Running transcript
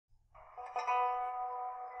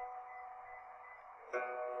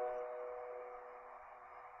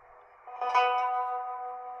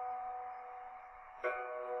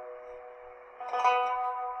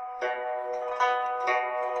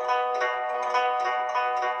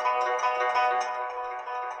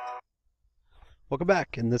Welcome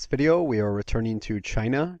back. In this video, we are returning to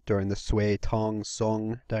China during the Sui, Tang,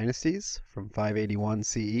 Song dynasties from 581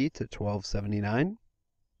 CE to 1279.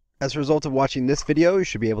 As a result of watching this video, you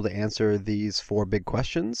should be able to answer these four big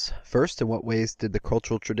questions. First, in what ways did the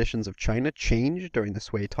cultural traditions of China change during the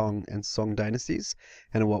Sui, Tang, and Song dynasties?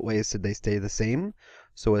 And in what ways did they stay the same?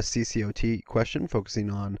 So a CCOT question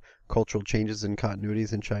focusing on cultural changes and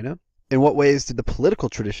continuities in China. In what ways did the political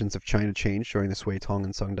traditions of China change during the Sui, Tang,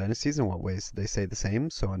 and Song dynasties? In what ways did they stay the same?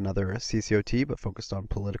 So another CCOT, but focused on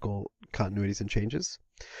political continuities and changes.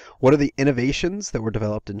 What are the innovations that were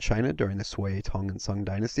developed in China during the Sui, Tang, and Song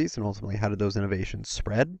dynasties? And ultimately, how did those innovations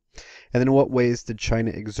spread? And then in what ways did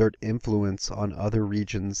China exert influence on other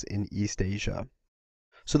regions in East Asia?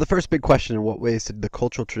 So the first big question, in what ways did the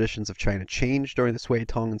cultural traditions of China change during the Sui,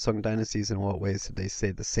 Tang, and Song dynasties, and in what ways did they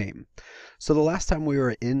stay the same? So the last time we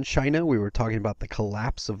were in China, we were talking about the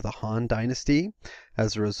collapse of the Han dynasty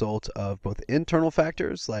as a result of both internal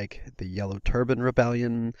factors like the Yellow Turban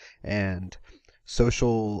Rebellion and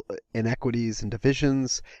social inequities and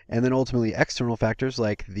divisions, and then ultimately external factors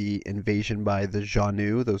like the invasion by the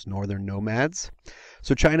Xiongnu, those northern nomads.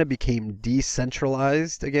 So China became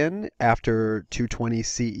decentralized again after 220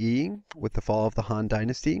 CE with the fall of the Han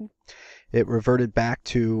dynasty. It reverted back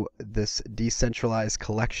to this decentralized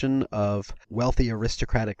collection of wealthy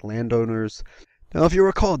aristocratic landowners. Now, if you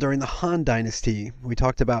recall, during the Han dynasty, we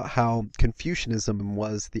talked about how Confucianism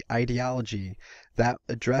was the ideology that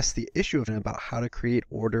addressed the issue of about how to create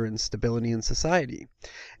order and stability in society.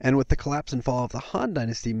 And with the collapse and fall of the Han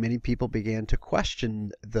dynasty, many people began to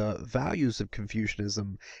question the values of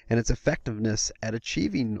Confucianism and its effectiveness at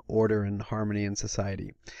achieving order and harmony in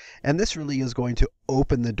society. And this really is going to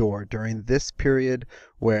open the door during this period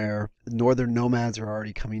where northern nomads are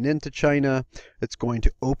already coming into China. It's going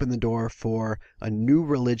to open the door for a new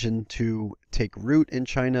religion to take root in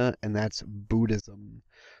China, and that's Buddhism.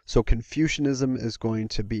 So Confucianism is going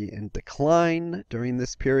to be in decline during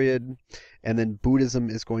this period, and then Buddhism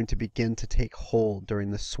is going to begin to take hold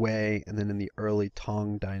during the Sui and then in the early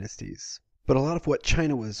Tang dynasties. But a lot of what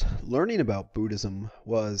China was learning about Buddhism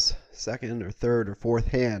was second or third or fourth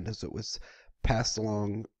hand as it was passed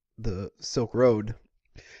along the Silk Road.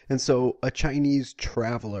 And so a Chinese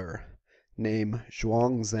traveler named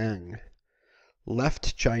Zhuangzhang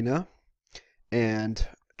left China and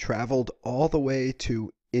traveled all the way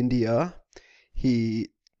to India. He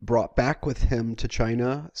brought back with him to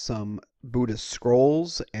China some Buddhist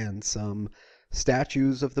scrolls and some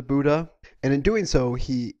statues of the Buddha. And in doing so,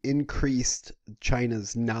 he increased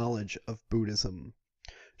China's knowledge of Buddhism.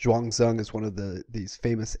 Zhuangzhang is one of these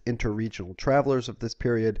famous interregional travelers of this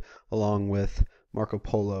period, along with Marco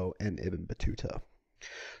Polo and Ibn Battuta.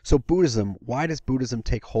 So Buddhism, why does Buddhism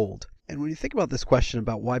take hold? And when you think about this question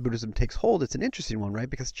about why Buddhism takes hold, it's an interesting one, right?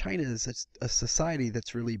 Because China is a society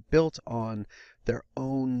that's really built on their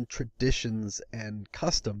own traditions and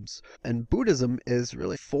customs. And Buddhism is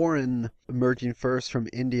really foreign, emerging first from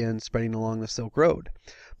India and spreading along the Silk Road.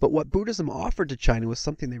 But what Buddhism offered to China was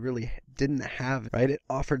something they really didn't have, right? It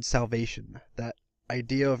offered salvation, that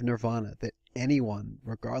idea of nirvana, that anyone,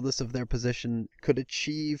 regardless of their position, could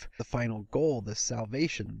achieve the final goal, this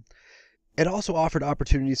salvation. It also offered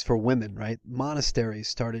opportunities for women, right? Monasteries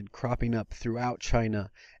started cropping up throughout China,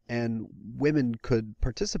 and women could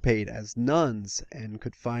participate as nuns and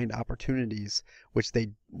could find opportunities which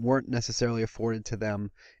they weren't necessarily afforded to them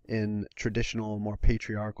in traditional, more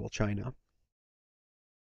patriarchal China.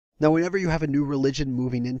 Now, whenever you have a new religion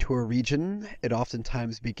moving into a region, it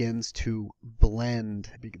oftentimes begins to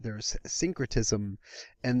blend. There's syncretism,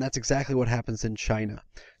 and that's exactly what happens in China.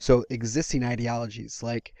 So existing ideologies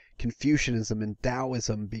like Confucianism and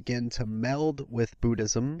Taoism begin to meld with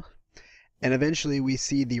Buddhism, and eventually we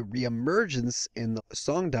see the reemergence in the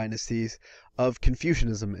Song dynasties of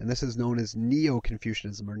Confucianism, and this is known as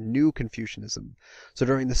Neo-Confucianism or New Confucianism. So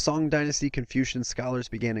during the Song dynasty, Confucian scholars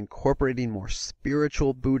began incorporating more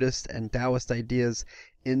spiritual Buddhist and Taoist ideas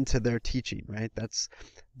into their teaching, right? That's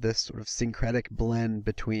this sort of syncretic blend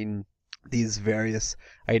between these various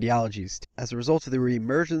ideologies. As a result of the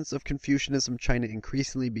reemergence of Confucianism, China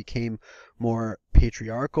increasingly became more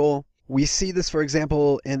patriarchal. We see this, for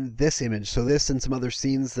example, in this image. So this and some other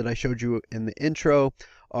scenes that I showed you in the intro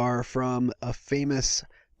are from a famous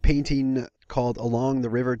painting called Along the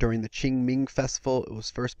River during the Qingming Festival. It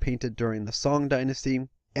was first painted during the Song dynasty,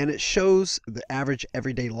 and it shows the average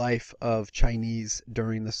everyday life of Chinese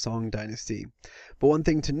during the Song dynasty. But one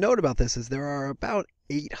thing to note about this is there are about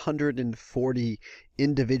 840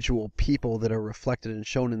 individual people that are reflected and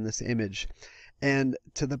shown in this image. And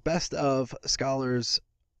to the best of scholars'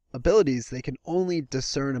 abilities, they can only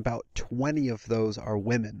discern about 20 of those are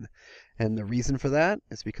women. And the reason for that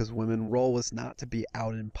is because women's role was not to be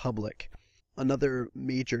out in public. Another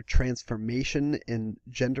major transformation in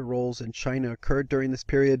gender roles in China occurred during this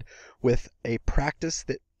period with a practice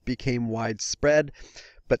that became widespread,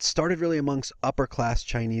 but started really amongst upper-class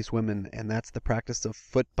Chinese women, and that's the practice of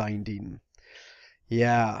foot binding.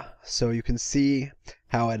 Yeah, so you can see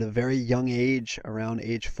how at a very young age, around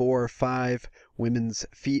age 4 or 5, women's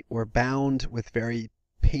feet were bound with very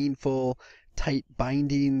painful, tight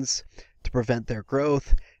bindings to prevent their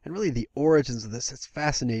growth. And really the origins of this, it's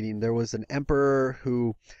fascinating. There was an emperor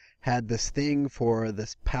who had this thing for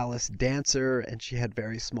this palace dancer, and she had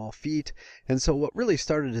very small feet. And so what really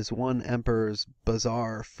started as one emperor's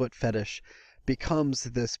bizarre foot fetish becomes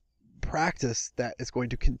this practice that is going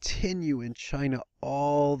to continue in China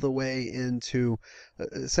all the way into,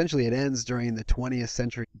 essentially it ends during the 20th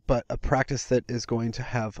century, but a practice that is going to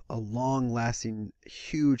have a long-lasting,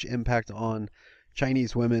 huge impact on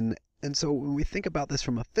Chinese women. And so when we think about this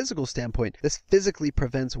from a physical standpoint, this physically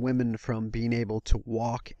prevents women from being able to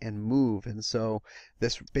walk and move. And so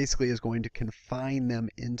this basically is going to confine them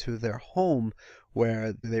into their home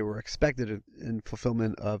where they were expected in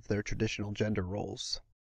fulfillment of their traditional gender roles.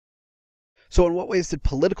 So in what ways did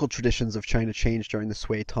political traditions of China change during the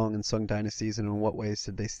Sui, Tang, and Song dynasties, and in what ways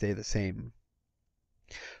did they stay the same?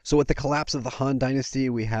 So with the collapse of the Han Dynasty,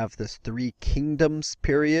 we have this Three Kingdoms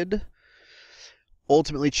period.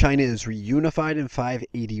 Ultimately, China is reunified in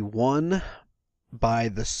 581 by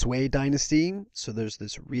the Sui dynasty. So there's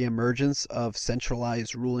this reemergence of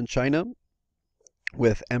centralized rule in China,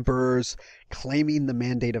 with emperors claiming the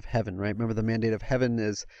mandate of heaven, right? Remember, the mandate of heaven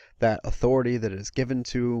is that authority that is given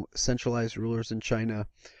to centralized rulers in China.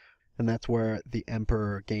 And that's where the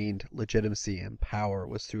emperor gained legitimacy and power,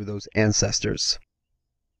 was through those ancestors.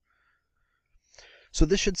 So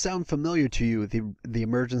this should sound familiar to you, the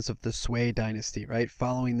emergence of the Sui dynasty, right?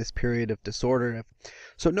 Following this period of disorder.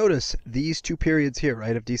 So notice these two periods here,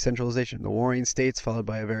 right, of decentralization. The warring states followed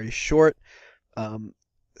by a very short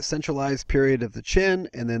centralized period of the Qin,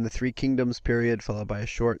 and then the Three Kingdoms period followed by a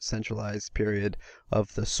short centralized period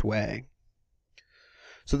of the Sui.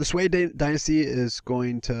 So the Sui dynasty is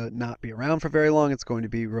going to not be around for very long. It's going to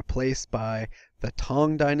be replaced by the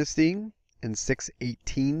Tang dynasty. In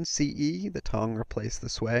 618 CE, the Tang replaced the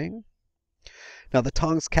Sui. Now the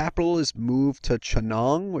Tang's capital is moved to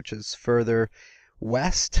Chennang, which is further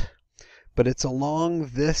west, but it's along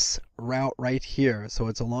this route right here. So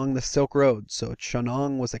it's along the Silk Road. So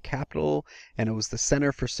Chennang was a capital, and it was the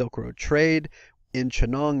center for Silk Road trade. In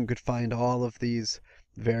Chennang, you could find all of these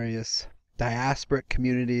various diasporic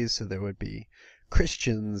communities. So there would be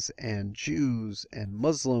Christians and Jews and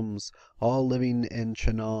Muslims all living in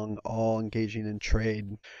Chennang, all engaging in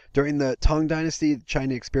trade. During the Tang Dynasty,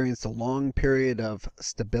 China experienced a long period of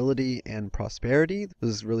stability and prosperity. This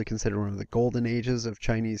is really considered one of the golden ages of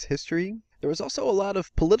Chinese history. There was also a lot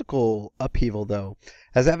of political upheaval, though,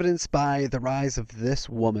 as evidenced by the rise of this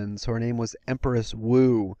woman. So her name was Empress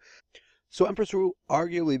Wu. So Empress Wu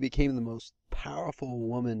arguably became the most powerful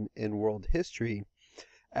woman in world history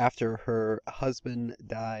after her husband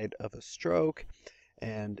died of a stroke,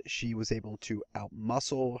 and she was able to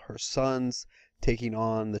outmuscle her sons, taking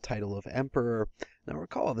on the title of emperor. Now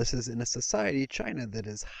recall, this is in a society, China, that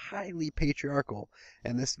is highly patriarchal,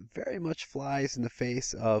 and this very much flies in the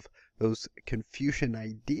face of those Confucian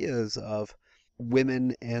ideas of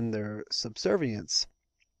women and their subservience.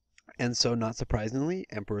 And so, not surprisingly,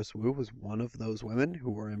 Empress Wu was one of those women who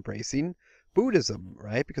were embracing Buddhism,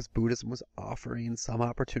 right? Because Buddhism was offering some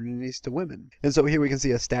opportunities to women. And so here we can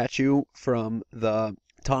see a statue from the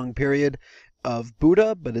Tang period of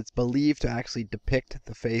Buddha, but it's believed to actually depict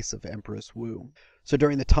the face of Empress Wu. So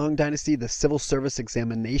during the Tang Dynasty, the civil service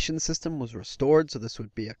examination system was restored. So this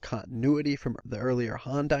would be a continuity from the earlier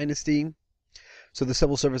Han Dynasty. So the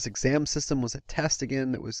civil service exam system was a test,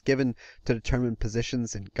 again, that was given to determine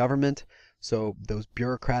positions in government. So those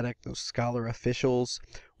bureaucratic, those scholar officials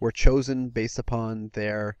were chosen based upon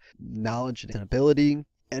their knowledge and ability.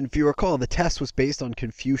 And if you recall, the test was based on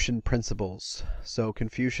Confucian principles. So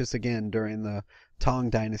Confucius, again, during the Tang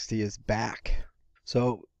Dynasty is back.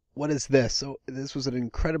 So what is this? So this was an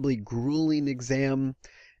incredibly grueling exam.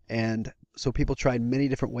 And so people tried many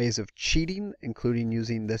different ways of cheating, including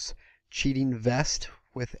using this cheating vest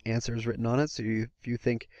with answers written on it. So if you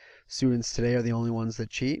think students today are the only ones that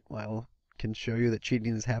cheat, well, I can show you that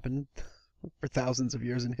cheating has happened for thousands of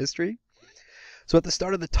years in history. So at the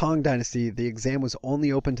start of the Tang Dynasty, the exam was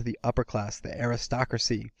only open to the upper class, the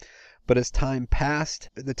aristocracy. But as time passed,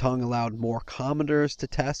 the Tang allowed more commoners to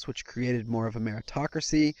test, which created more of a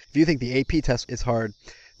meritocracy. If you think the AP test is hard,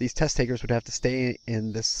 these test takers would have to stay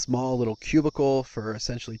in this small little cubicle for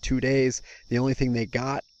essentially 2 days. The only thing they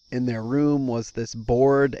got in their room was this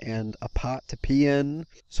board and a pot to pee in.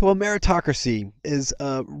 So a meritocracy is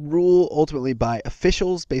a rule ultimately by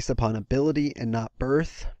officials based upon ability and not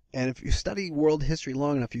birth. And if you study world history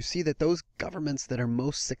long enough, you see that those governments that are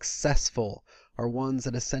most successful are ones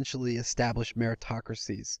that essentially establish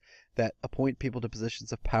meritocracies, that appoint people to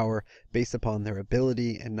positions of power based upon their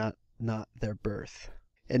ability and not their birth.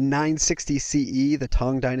 In 960 CE, the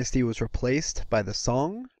Tang dynasty was replaced by the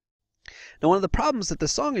Song. Now, one of the problems that the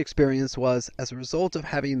Song experienced was, as a result of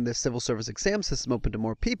having the civil service exam system open to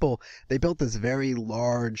more people, they built this very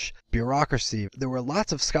large bureaucracy. There were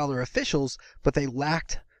lots of scholar officials, but they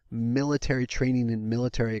lacked military training and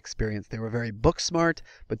military experience. They were very book smart,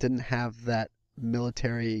 but didn't have that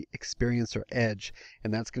military experience or edge.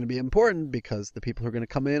 And that's going to be important because the people who are going to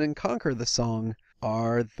come in and conquer the Song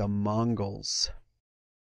are the Mongols.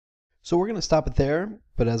 So we're going to stop it there,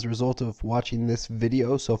 but as a result of watching this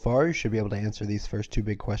video so far, you should be able to answer these first two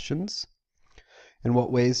big questions. In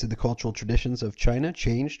what ways did the cultural traditions of China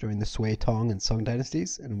change during the Sui, Tang, and Song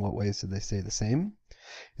dynasties, and in what ways did they stay the same?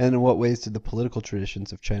 And in what ways did the political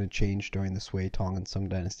traditions of China change during the Sui, Tang, and Song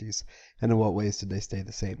dynasties, and in what ways did they stay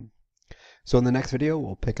the same? So in the next video,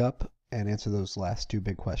 we'll pick up and answer those last two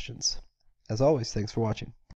big questions. As always, thanks for watching.